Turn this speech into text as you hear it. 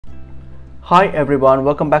Hi everyone,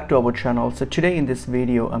 welcome back to our channel. So today in this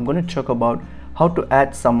video I'm going to talk about how to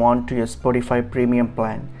add someone to your Spotify premium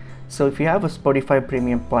plan. So if you have a Spotify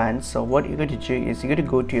premium plan, so what you're going to do is you're going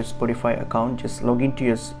to go to your Spotify account, just log into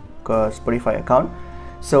your Spotify account.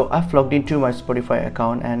 So I've logged into my Spotify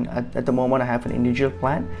account, and at the moment I have an individual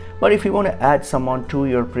plan. But if you want to add someone to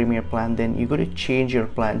your premium plan, then you're going to change your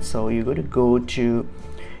plan. So you're going to go to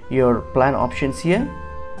your plan options here.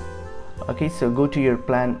 Okay, so go to your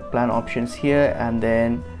plan options here, and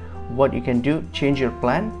then what you can do, change your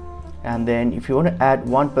plan. And then if you want to add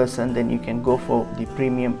one person, then you can go for the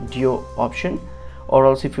premium duo option, or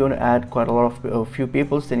else if you want to add quite a lot of few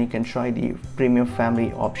people, then you can try the premium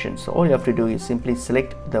family option. So all you have to do is simply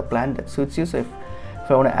select the plan that suits you. So if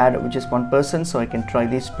I want to add just one person, so I can try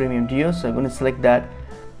this premium duo, so I'm going to select that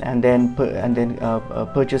and then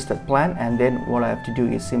purchase that plan. And then what I have to do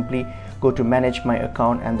is simply go to manage my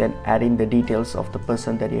account and then add in the details of the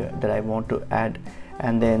person that I want to add,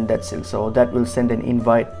 and then that's it. So that will send an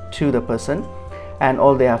invite to the person, and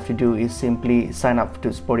all they have to do is simply sign up to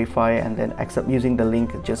Spotify and then accept using the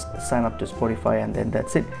link. Just sign up to Spotify, and then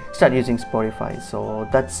that's it, start using Spotify. So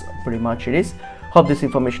that's pretty much it is. Hope this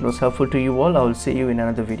information was helpful to you all. I will see you in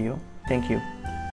another video. Thank you.